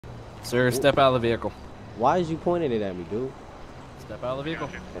Sir, step out of the vehicle. Why is you pointing it at me, dude? Step out of the vehicle.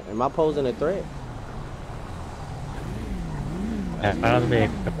 Am I posing a threat? Step out of the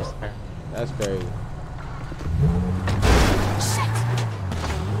vehicle, sir. That's crazy.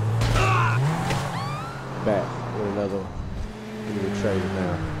 Back with another one. We need to trade it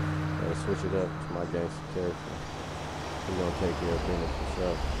now. Gotta switch it up to my gangster character. He's gonna take care of business for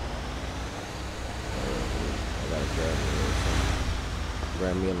sure. I gotta grab me a little something.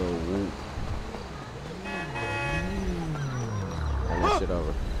 Grab me a little whoop. Hand that shit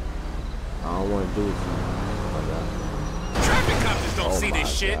over. I don't want to do it to you. Oh, God. Traffic cops just don't see this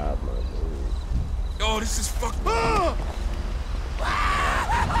shit. God, Oh, this is fucked. That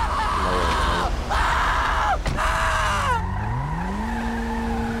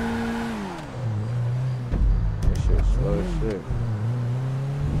shit slow as shit.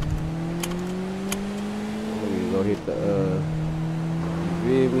 I'm gonna go hit the, you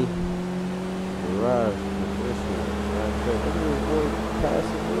feel me? Garage. This shit. Right there. Look at this boy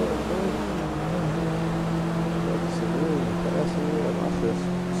passing me up, man. Passing me up. I just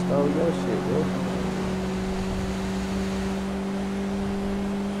stole your shit, bro.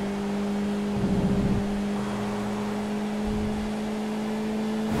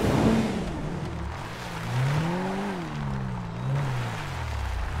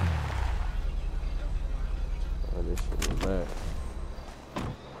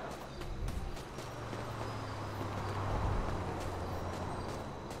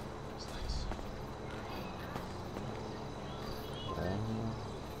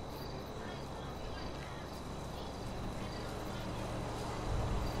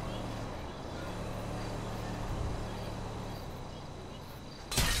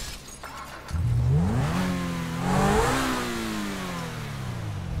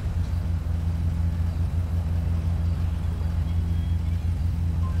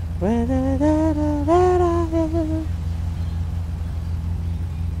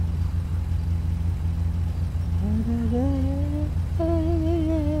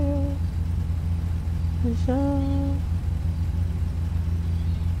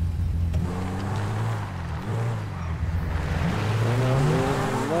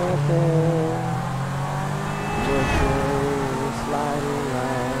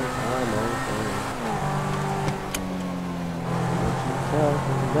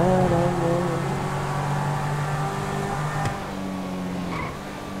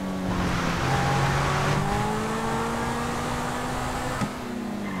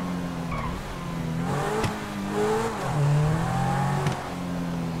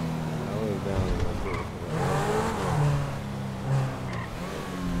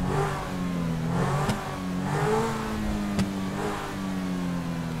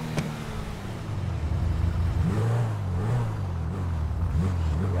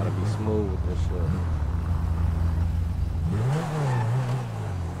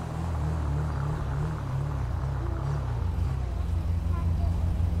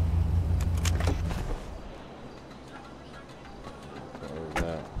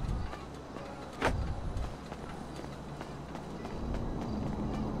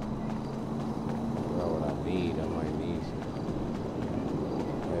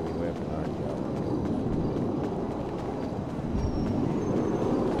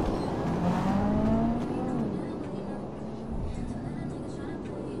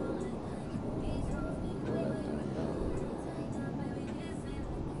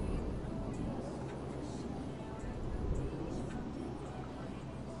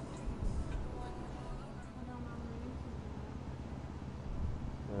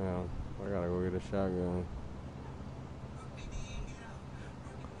 Shotgun.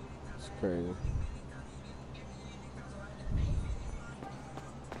 It's crazy.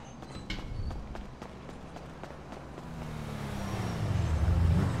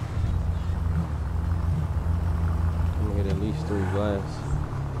 I'm gonna get at least 3 glass.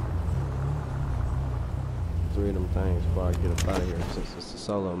 3 of them things before I get up out of here since it's a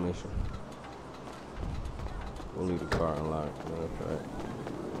solo mission. We'll leave the car unlocked. That's right.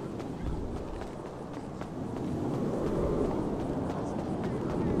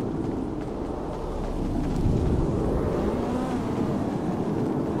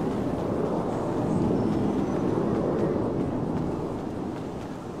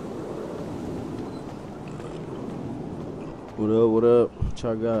 What up, what up? What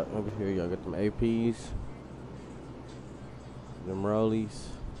y'all got over here? Y'all got them APs, them rollies.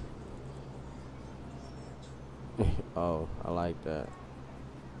 Oh, I like that.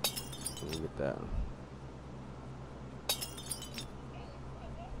 Let me get that.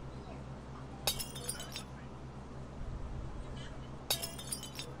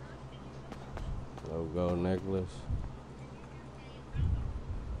 No gold necklace.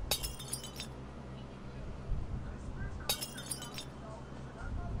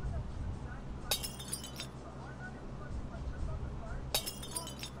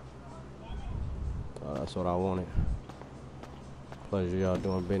 Oh, that's what I wanted. Pleasure y'all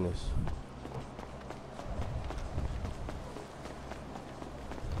doing business.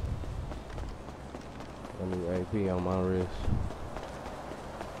 I need AP on my wrist.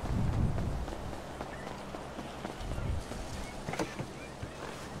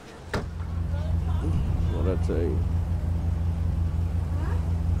 What I tell you?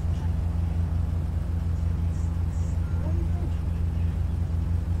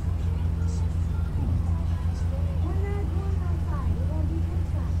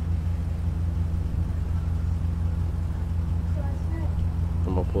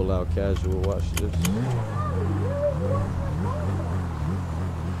 I'm gonna pull out casual. Watch this.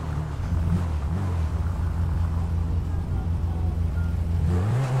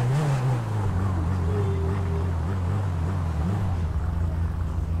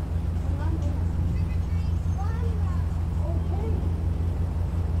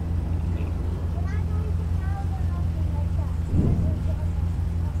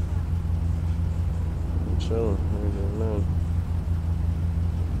 I'm chilling. Ain't doing nothing.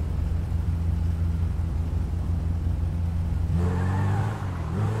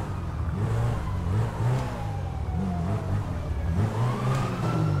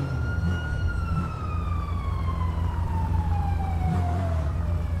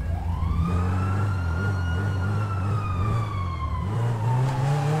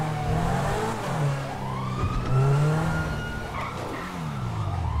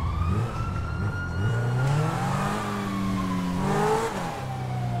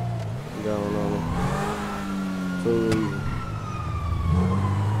 Going on it. Too easy.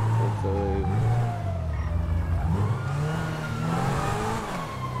 It's too easy.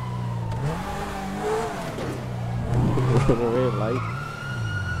 The red light.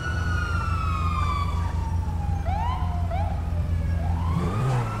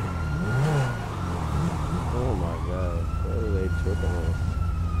 Oh my God. What are they tripping on?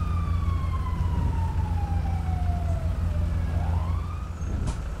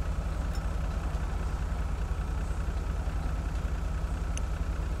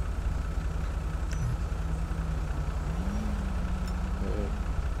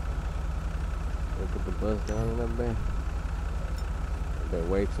 Look at the bus down in that bay. They're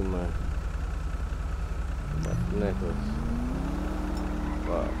way too much. About the necklace.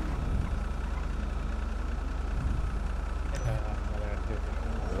 Wow.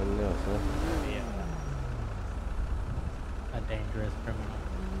 Nothing else, huh? A dangerous criminal.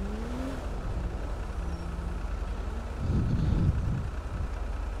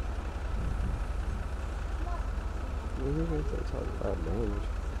 What are they talking about damage?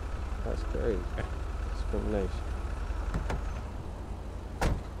 That's crazy. Discrimination.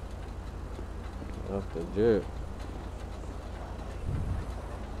 Off the drip.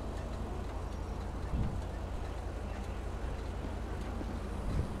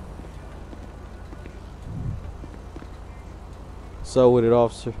 So with it,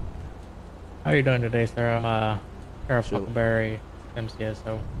 officer. How are you doing today, sir? I'm Sheriff Chill. Huckleberry,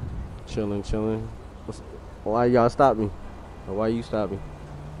 MCSO. Chilling. Why y'all stop me? Or why you stop me?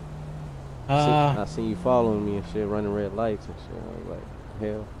 I seen you following me and shit, running red lights and shit. I was like,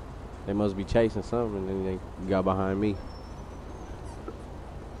 hell, they must be chasing something, and then they got behind me.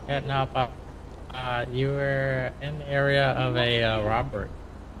 Yeah, no, you were in the area of a robbery.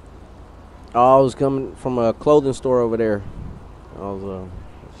 Oh, I was coming from a clothing store over there. I was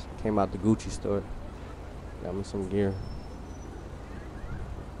came out the Gucci store, got me some gear.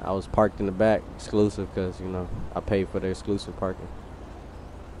 I was parked in the back, exclusive, because, you know, I paid for the exclusive parking.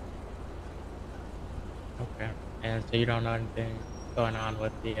 Okay. And so you don't know anything going on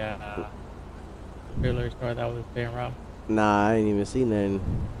with the jewelry store that was being robbed? Nah, I ain't even see nothing.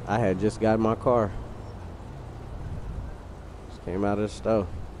 I had just got in my car. Just came out of the store.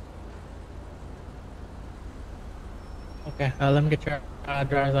 Okay. Let me get your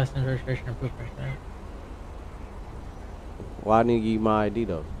driver's license, registration, and proof of insurance. Well, I didn't give you my ID,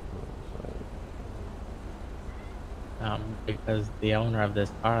 though. Because the owner of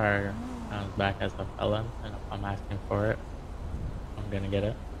this car comes back as a felon, and if I'm asking for it, I'm gonna get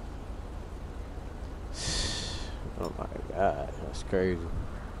it. Oh my God, that's crazy.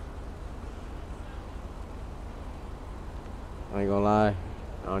 I ain't gonna lie,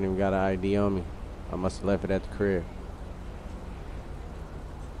 I don't even got an ID on me. I must have left it at the crib.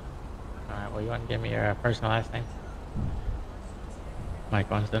 Alright, well, you want to give me your personal last name? Mike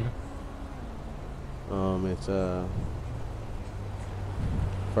Winston. It's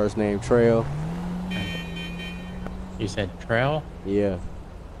first name Trail. You said Trail? Yeah.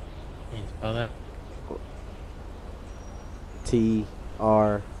 Can you spell that? Trail.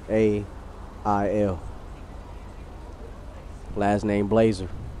 Last name Blazer.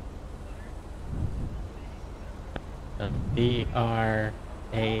 B-R-A-L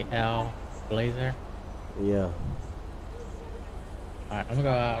Blazer. Yeah. Alright, I'm gonna go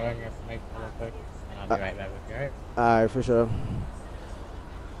out run your information real quick, and I'll be right back with you, alright? Alright, for sure.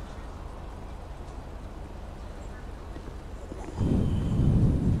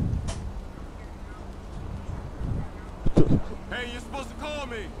 Hey, you're supposed to call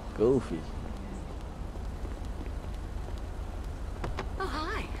me. Goofy. Oh,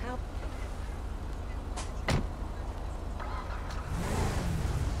 hi. How...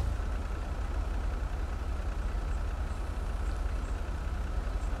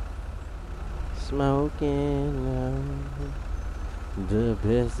 Smoking loud, the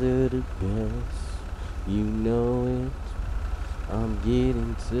best of the best. You know it. I'm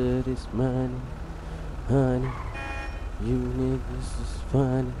getting to this money, honey. You niggas is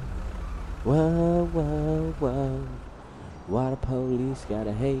funny. Whoa, whoa, whoa. Why the police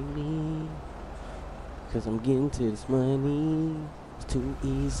gotta hate me? 'Cause I'm getting to this money. It's too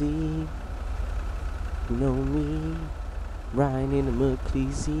easy. You know me. Riding in the mud,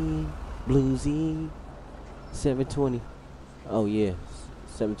 pleasy. Bluesy. 720. Oh, yeah.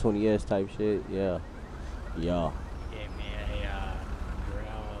 720S type shit. Yeah. Yeah. Gave me a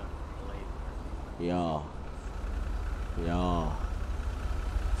Trail Blazer. Yeah. Yeah.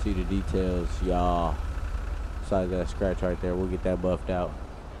 See the details. Yeah. Besides that scratch right there, we'll get that buffed out.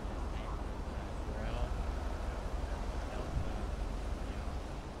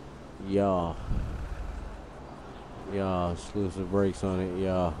 Yeah. Yeah. Exclusive brakes on it.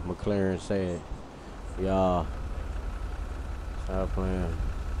 Yeah. McLaren said. Yeah. Stop playing.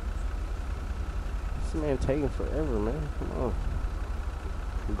 This man taking forever, man. Come on.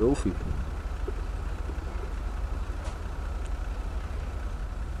 Goofy.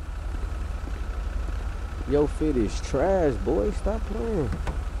 Yo, fit is trash, boy. Stop playing.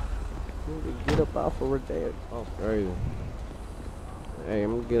 Get up off of her dad. Oh, crazy. Hey,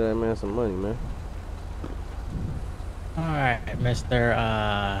 I'm gonna get that man some money, man. Alright, Mr.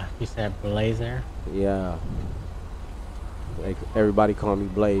 You said Blazer? Yeah. Like, everybody call me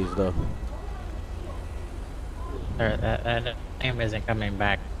Blaze, though. Sir, that name isn't coming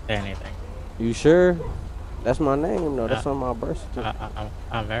back to anything. You sure? That's my name, though. That's on my birth certificate.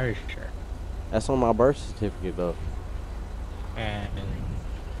 I'm very sure. That's on my birth certificate, though. And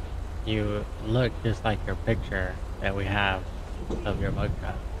you look just like your picture that we have of your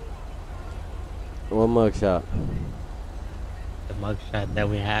mugshot. What mugshot? The mugshot that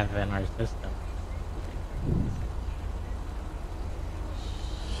we have in our system.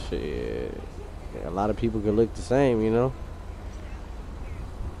 Shit. Yeah, a lot of people could look the same, you know?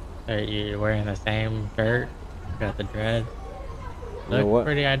 Are you wearing the same shirt? Got the dreads? You know Look what?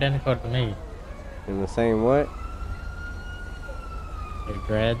 pretty identical to me. In the same what? Your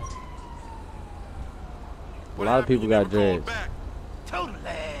dreads? A lot of people got dreads. Totally.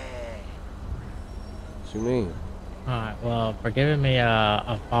 What you mean? Alright, well, for giving me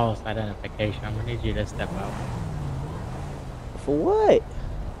a false identification, I'm gonna need you to step out. For what?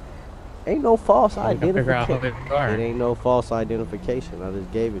 Ain't no false So we can figure out who identification. you are. It ain't no false identification. I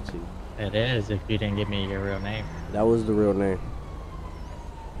just gave it to you. It is if you didn't give me your real name. That was the real name.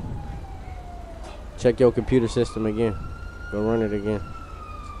 Check your computer system again. Go run it again.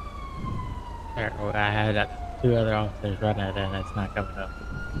 I had 2 other officers run it and it's not coming up.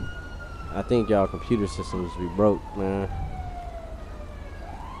 I think y'all computer systems be broke, man.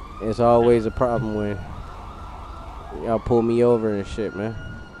 It's always a problem when y'all pull me over and shit, man.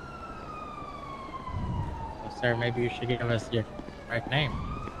 Well, sir, maybe you should give us your correct name.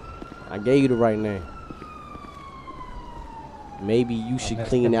 I gave you the right name. Maybe you should Mr.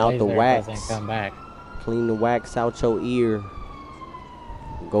 clean out the Blazer wax. doesn't come back. Clean the wax out your ear.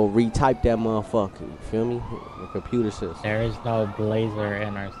 Go retype that motherfucker. You feel me? The computer system. There is no Blazer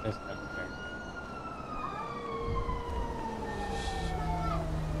in our system, sir.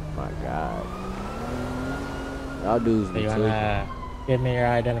 My God. Y'all dudes So be you tweaking. wanna give me your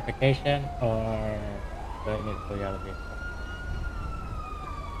identification or do I need to pull you out of the vehicle?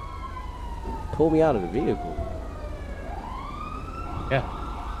 Pull me out of the vehicle. Yeah.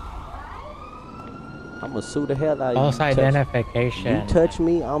 I'ma sue the hell out of False you. identification. You touch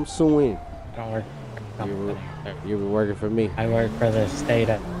me, I'm suing. I don't work for the company, sir. You were working for me. I work for the state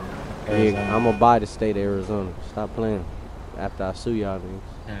of Arizona. Yeah, I'ma buy the state of Arizona. Stop playing. After I sue y'all niggas.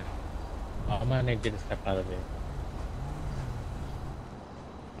 Yeah. I'm gonna need you to step out of the vehicle.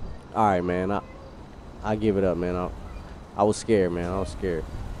 All right, man. I give it up, man. I was scared, man. I was scared.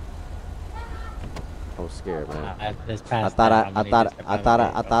 I was scared, man. This I past thought time, I'm gonna need you to step out of the I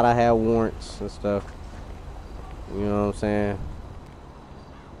vehicle. thought I had warrants and stuff. You know what I'm saying?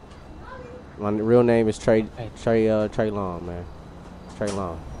 My real name is Trey Long, man. Trey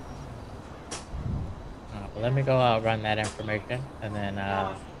Long. Well, let me go run that information, and then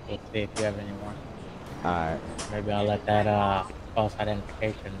we'll see if you have any more. All right. Maybe I'll let that false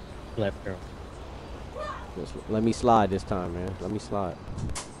identification slip through. Just let me slide this time, man. Let me slide.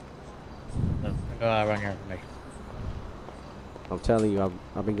 So go run your information. I'm telling you,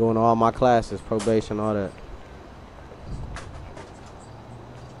 I've been going to all my classes, probation, all that.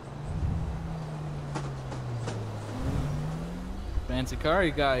 Fancy car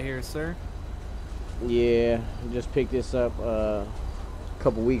you got here, sir. Yeah, just picked this up a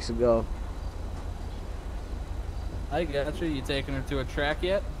couple weeks ago. I got you. You taking her to a track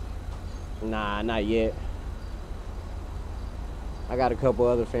yet? Nah, not yet. I got a couple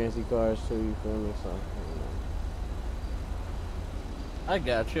other fancy cars too, you feel me? So, I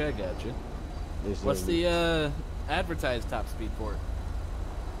got you. I got you. What's the advertised top speed for it?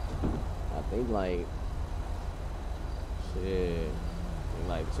 I think like, shit,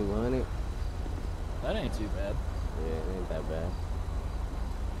 like 200. That ain't too bad. Yeah, it ain't that bad.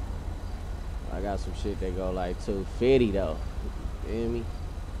 I got some shit that go like 250 though. You feel me?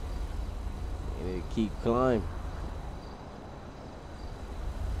 And it keep climbing.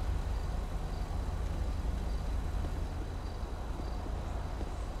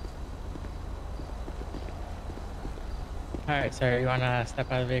 Alright, sir, you wanna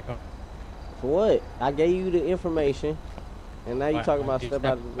step out of the vehicle? For what? I gave you the information, and now you talking about step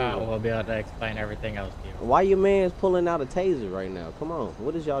out of the vehicle. We'll be able to explain everything else to you. Why your man's pulling out a taser right now? Come on,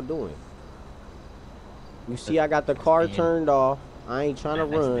 what is y'all doing? You see I got the car turned off. I ain't trying to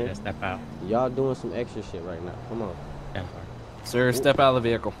run. Step out. Y'all doing some extra shit right now. Come on. Sir, step out of the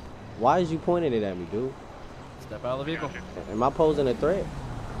vehicle. Why is you pointing it at me, dude? Step out of the vehicle. Am I posing a threat?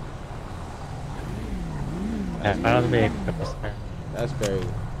 Step out of the vehicle, sir. That's crazy.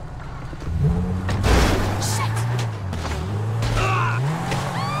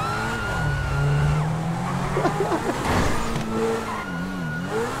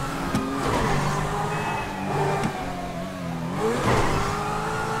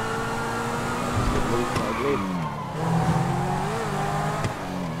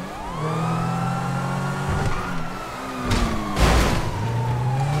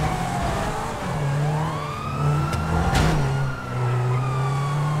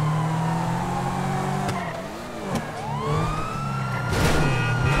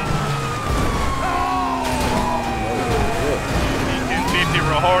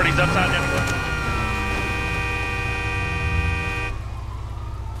 Hardy's upside down.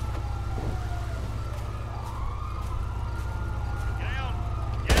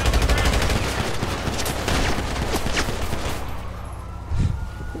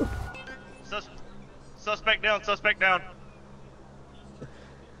 Suspect down, suspect down.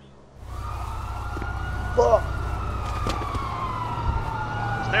 Fuck.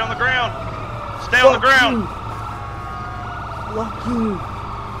 Stay on the ground. Stay on the ground. Fuck you.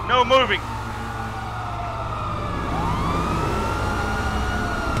 No moving.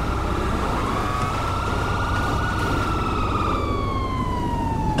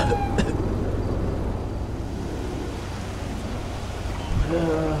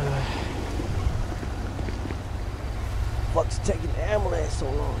 Fuck's taking the ambulance so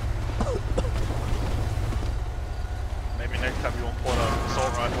long. Maybe next time you won't pull out an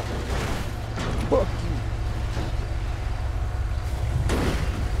assault rifle. Fuck you.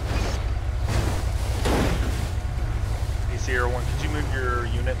 Sierra 1, could you move your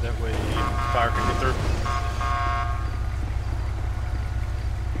unit that way fire can get through?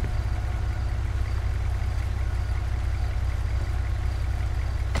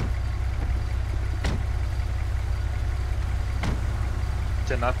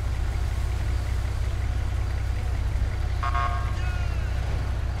 Enough.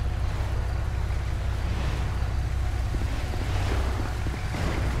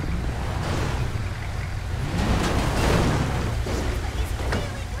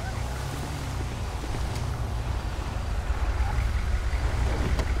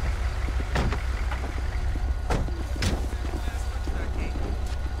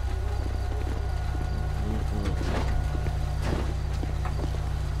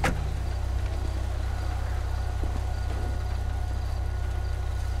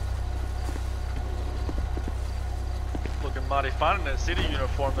 Mighty fine in that city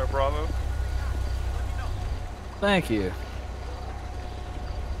uniform there, Bravo. Thank you.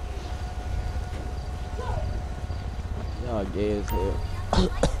 Y'all gay as hell.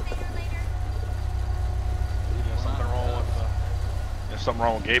 There's something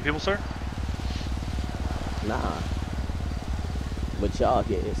wrong with gay people, sir? Nah. But y'all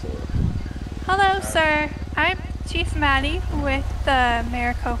gay as hell. Hello, sir. I'm Chief Maddie with the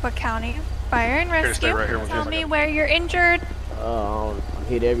Maricopa County Fire and Here to stay Rescue. right here with Tell you. me where you're injured. I'm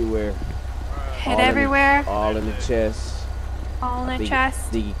hit everywhere. Hit everywhere. All in the chest. All in I the think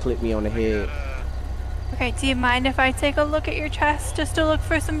chest. he clipped me on the head. Okay, do you mind if I take a look at your chest just to look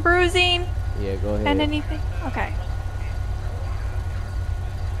for some bruising Yeah, go ahead. and anything? Okay.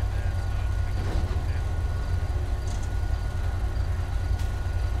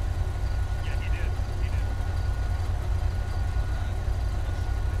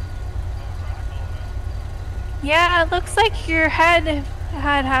 Yeah, it looks like your head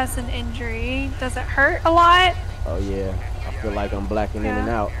has an injury. Does it hurt a lot? Oh yeah, I feel like I'm blacking in and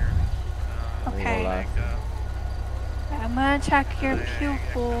out. I ain't gonna Okay. lie. I'm gonna check your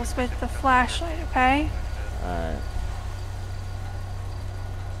pupils with the flashlight, okay? Alright.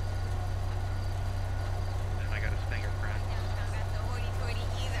 I got his fingerprint.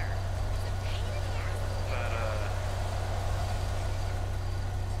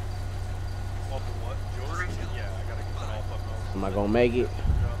 Off of what? Jewelry? Yeah, I gotta get that off of Am I gonna make it?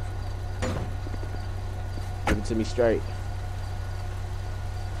 Give it to me straight.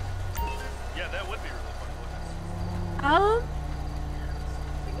 Yeah, that would be really funny.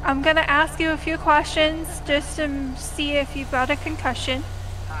 I'm gonna ask you a few questions just to see if you've got a concussion.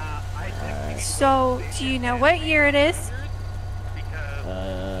 So, do you know what year it is?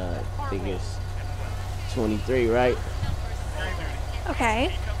 I think it's 23, right?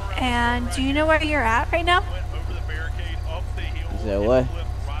 Okay. And do you know where you're at right now? You said what?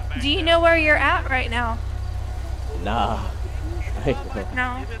 Do you know where you're at right now? Nah.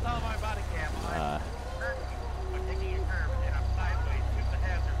 No.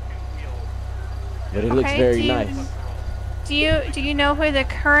 But it looks Okay, very do you- nice. Do you know who the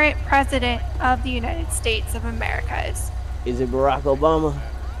current president of the United States of America is? Is it Barack Obama?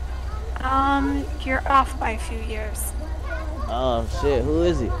 You're off by a few years. Oh shit, who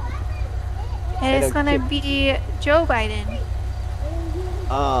is it? It is don't gonna care. be Joe Biden.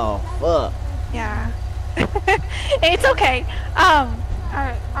 Oh fuck. Yeah. It's okay.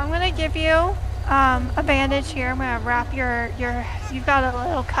 Alright, I'm gonna give you a bandage here. I'm gonna wrap your you've got a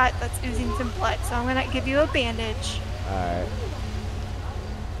little cut that's oozing some blood, so I'm gonna give you a bandage. Alright.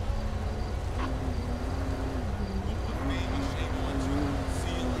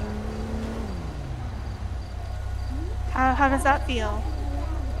 How does that feel?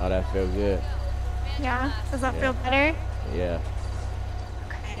 Oh, that feel good. Yeah? Does that Yeah. feel better? Yeah.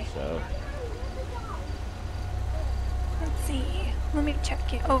 Okay. So Let's see. Let me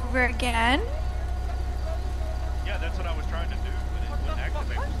check it over again. Yeah, that's what I was trying to do, but it wouldn't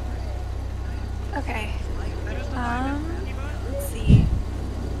activate for some reason. Okay. Let's see.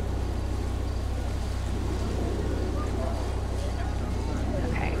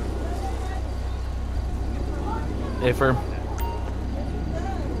 Okay. Hey, Firm.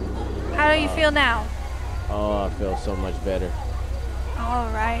 How do you feel now? oh, I feel so much better. All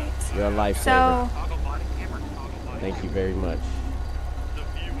right. You're a lifesaver. So Thank you very much.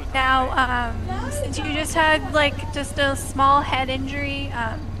 now, since you just had like just a small head injury,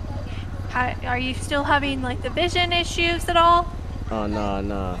 are you still having like the vision issues at all? Oh no,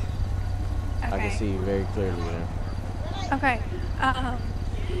 no. I can see very clearly now. Okay.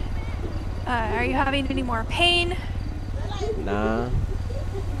 Are you having any more pain? Nah,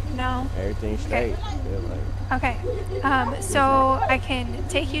 No. everything's straight. Feel like. Okay. So I can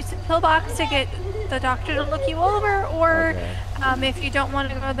take you to the pillbox to get the doctor to look you over, or Okay. if you don't want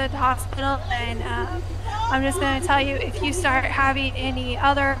to go to the hospital, then I'm just going to tell you if you start having any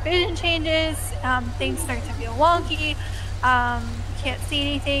other vision changes, things start to feel wonky, can't see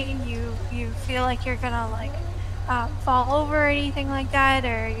anything, you feel like you're gonna like fall over or anything like that,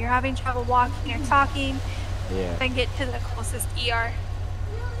 or you're having trouble walking or talking, Yeah. then get to the closest ER.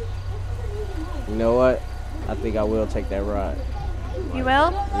 You know what? I think I will take that ride. You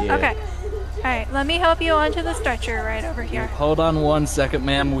will? Yeah. Okay. Alright, let me help you onto the stretcher right over here. Hold on 1 second,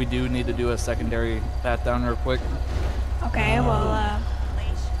 ma'am. We do need to do a secondary pat down real quick. Okay, well,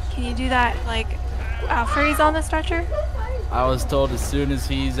 can you do that, like, after he's on the stretcher? I was told as soon as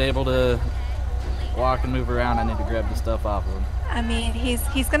he's able to walk and move around, I need to grab the stuff off of him. I mean,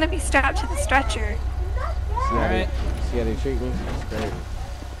 he's gonna be strapped to the stretcher. Alright. See how they treat me? It's crazy.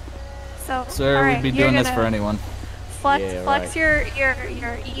 So, Sir, alright, we'd be you're doing this gonna for anyone. Flex, Yeah, flex right.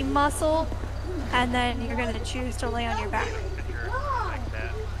 your E muscle and then you're gonna choose to lay on your back. Secure like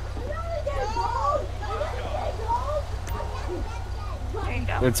that. There you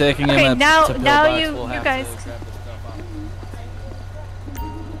go. They're taking him Okay, up now to now pillbox. you We'll have guys. to grab the stuff off.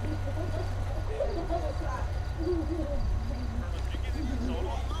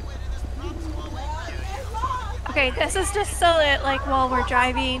 Okay, this is just so that like while we're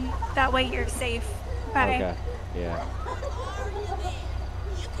driving, that way you're safe. Okay. Okay. Yeah.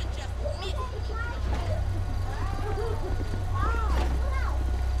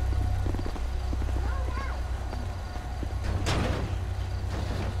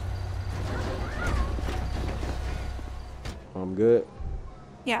 I'm good.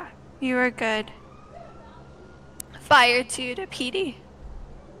 Yeah, you were good. Fire 2 to PD.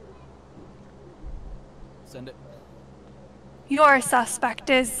 Send it. Your suspect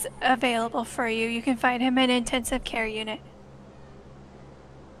is available for you. You can find him in intensive care unit.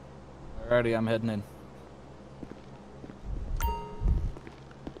 Alrighty, I'm heading in.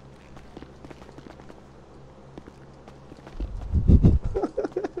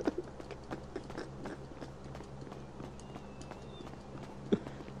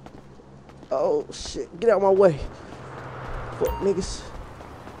 Oh shit! Get out my way. Fuck niggas.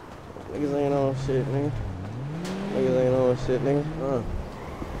 Niggas ain't on shit, nigga. Niggas ain't on shit, nigga.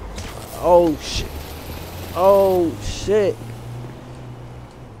 Oh shit. Oh shit.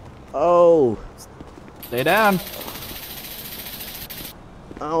 Oh. Stay down.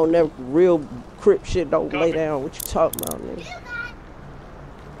 I don't never real crip shit don't lay Copy. down. What you talking about, nigga?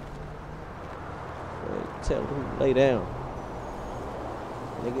 Tell him to lay down.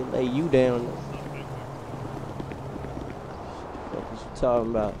 Nigga, lay you down. What you talking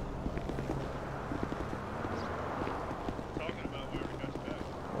about?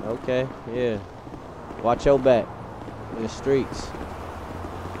 Okay, yeah. Watch your back in the streets.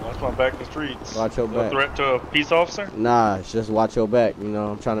 Watch my back in the streets. Watch your A back. threat to a peace officer? Nah, it's just watch your back. You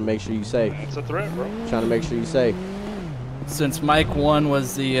know, I'm trying to make sure you safe. That's a threat, bro. Trying to make sure you safe. Since Mike 1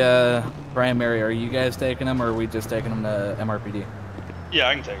 was the primary, are you guys taking him, or are we just taking him to MRPD? Yeah,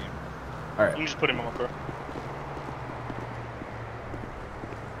 I can take him. All You right. can just put him on my car.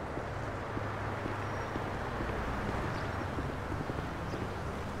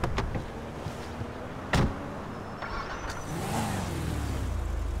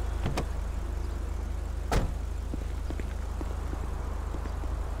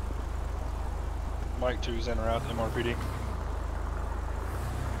 Mike 2's in or out MRPD.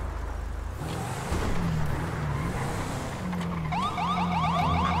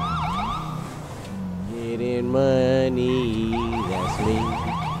 Getting money, that's me.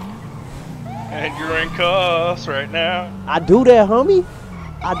 And you're in cuffs right now. I do that, homie.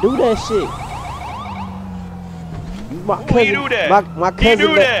 I do that shit. My Who you do that? My He cousin,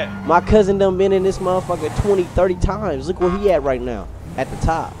 do that. my cousin done been in this motherfucker 20, 30 times. Look where he at right now. At the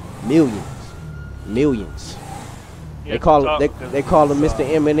top. Millions. Millions. Yeah, They call top him because they call him it's, Mr.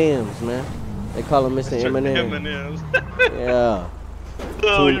 M&M's, man. They call him Mr. M&M. M&M's. Yeah.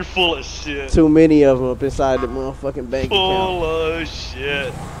 Oh, Too- you're full of shit. Too many of them up inside the motherfucking bank account. Full of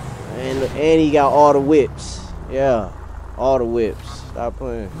shit. And he got all the whips. Yeah. All the whips. Stop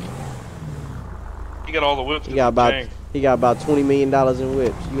playing. You got all the whips. He in got the about tank. $20 million in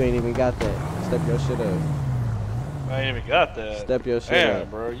whips. You ain't even got that. Step your shit up. I ain't even got that. Step your shit Damn,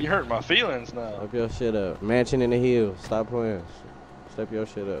 up. bro. You hurt my feelings now. Step your shit up. Mansion in the hills. Stop playing. Step your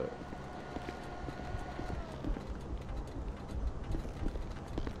shit up.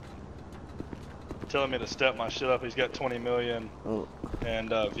 Telling me to step my shit up. He's got 20 million Oh, and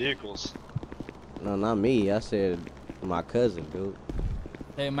vehicles. no, not me. I said my cousin, dude.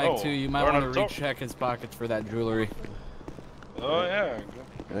 Hey, Mike Oh, 2, you might learn want how to to talk. recheck his pockets for that jewelry. Oh yeah.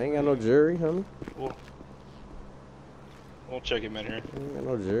 I ain't got no jury, homie. We'll check him in here. I ain't got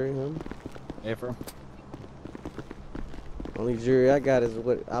no jury, homie. April. Only jury I got is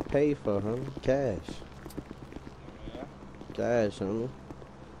what I paid for, homie. Cash. Yeah. Cash, homie.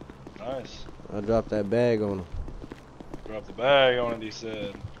 Nice. I dropped that bag on him. Drop the bag on it, he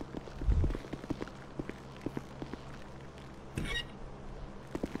said.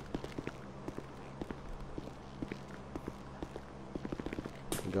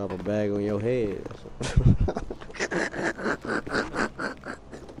 Drop a bag on your head.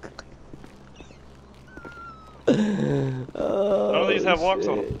 None of these have locks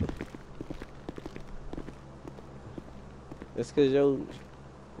on them. It's cause This your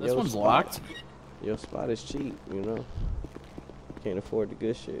one's spot- locked. Your spot is cheap, you know. Can't afford the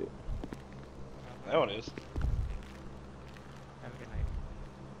good shit. That one is. Have a good night.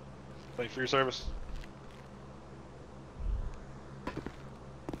 Thank you for your service.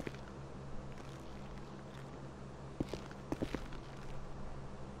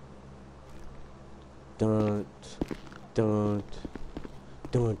 Dun, dun,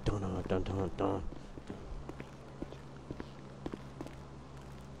 dun, dun, dun, dun, dun.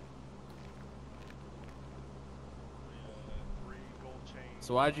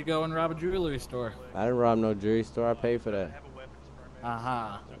 So why'd you go and rob a jewelry store? I didn't rob no jewelry store. I paid for that.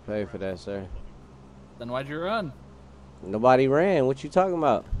 Uh-huh. I paid for that, sir. Then why'd you run? Nobody ran. What you talking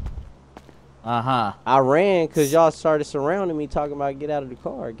about? Uh-huh. I ran because y'all started surrounding me talking about get out of the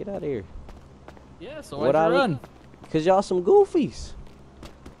car. Get out of here. Yeah, so why'd you run? Because y'all some goofies.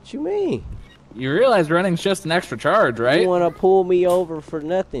 What you mean? You realize running's just an extra charge, right? You want to pull me over for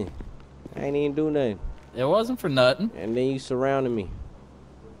nothing. I ain't even do nothing. It wasn't for nothing. And then you surrounded me.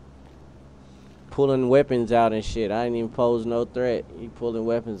 Pulling weapons out and shit. I didn't even pose no threat. You pulling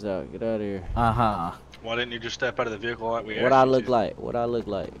weapons out. Get out of here. Uh-huh. Why didn't you just step out of the vehicle like we asked What I you look to? like? What I look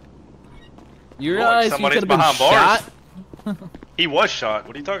like? You realize you somebody's could have been behind shot? bars. He was shot.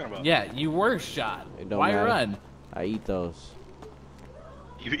 What are you talking about? Yeah, you were shot. It don't Why matter. run? I eat those.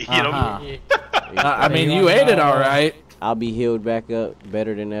 You Uh-huh. don't. I mean, you ate it all right. I'll be healed back up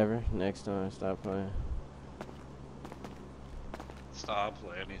better than ever next time. Stop playing. Stop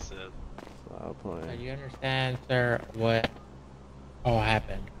playing, he said. Stop So playing. you understand, sir, what all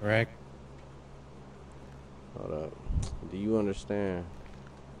happened, correct? Hold up. Do you understand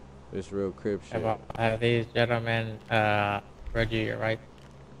this real crib shit? Have these gentlemen read you your rights?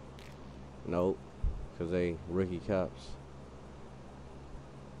 Nope. Because they rookie cops.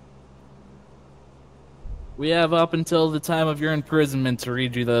 We have up until the time of your imprisonment to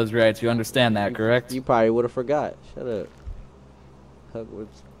read you those rights. You understand that, correct? You probably would have forgot. Shut up.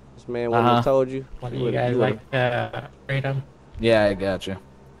 This man wouldn't have told you. What do you guys like to read them? Yeah, I gotcha.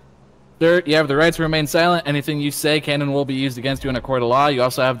 Sir, you have the right to remain silent. Anything you say can and will be used against you in a court of law. You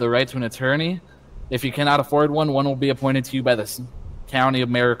also have the right to an attorney. If you cannot afford one, one will be appointed to you by the county of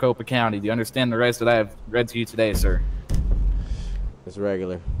Maricopa County. Do you understand the rights that I have read to you today, sir? It's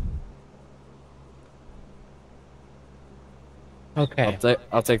regular. Okay.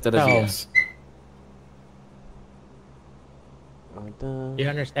 I'll take that as a yes. You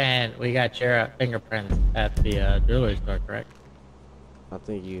understand we got your fingerprints at the jewelry store, correct? I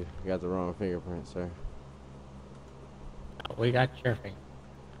think you got the wrong fingerprint, sir. We got your finger.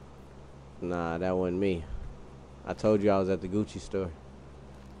 Nah, that wasn't me. I told you I was at the Gucci store.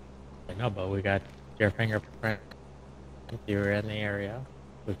 I know, but we got your fingerprint. You were in the area.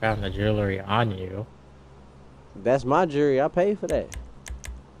 We found the jewelry on you. That's my jewelry. I paid for that. What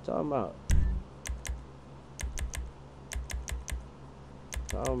you talking about?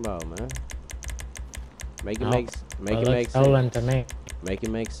 Talking about, man. Make it make sense. Stolen to me. Make it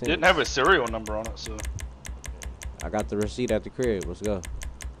make sense. Didn't have a serial number on it, so. I got the receipt at the crib. Let's go.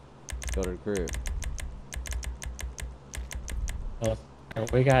 Let's go to the crib. Well,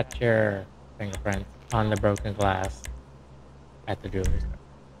 we got your fingerprint on the broken glass at the jewelry store.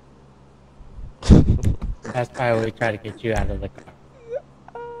 That's why we try to get you out of the car.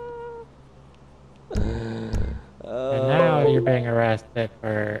 And now you're being arrested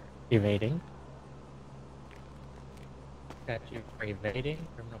for evading. Got you for evading,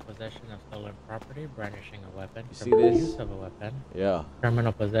 criminal possession of stolen property, brandishing a weapon, You see criminal this? use of a weapon, Yeah.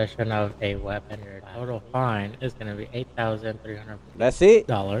 criminal possession of a weapon. Your total fine is going to be $8,300. That's it?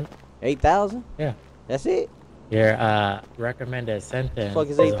 $8,000. 8,000? Yeah. That's it? Your recommended sentence Fuck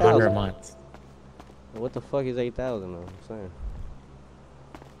is is 100 8,000? months. What the fuck is 8,000 though? I'm saying.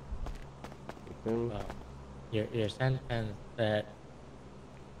 You feel me? Well, your sentence that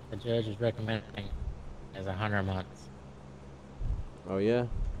the judge is recommending is 100 months. Oh yeah?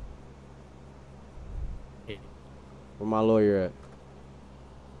 Yeah. Where my lawyer at?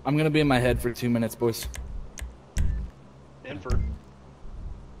 I'm gonna be in my head for 2 minutes, boys. Inford.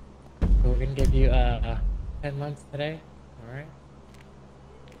 We're gonna give you 10 months today, all right?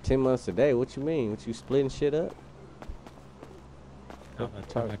 10 months a day? What you mean? What you splitting shit up? No,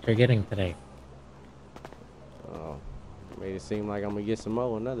 that's what you're getting today. Oh, made it seem like I'm gonna get some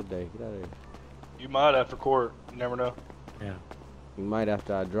more another day. Get out of here. You might after court. You never know. Yeah. You might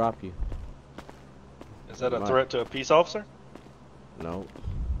after I drop you. Is that a Might. threat to a peace officer? No.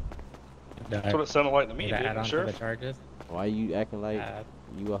 That's what it sounded like to me, Need to didn't add it, on to Sheriff? the charges. Why you acting like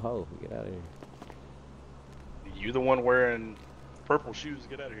you a hoe? Get out of here. You the one wearing purple shoes.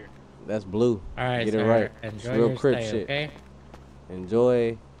 Get out of here. That's blue. All right, Get sir. it right. It's Enjoy real your crip stay, shit. okay?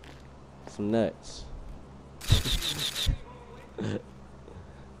 Enjoy some nuts.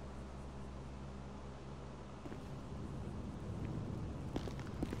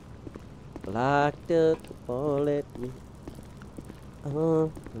 Locked up, won't let me.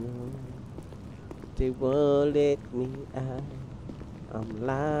 Oh no, they won't let me out. I'm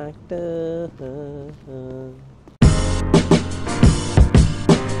locked up.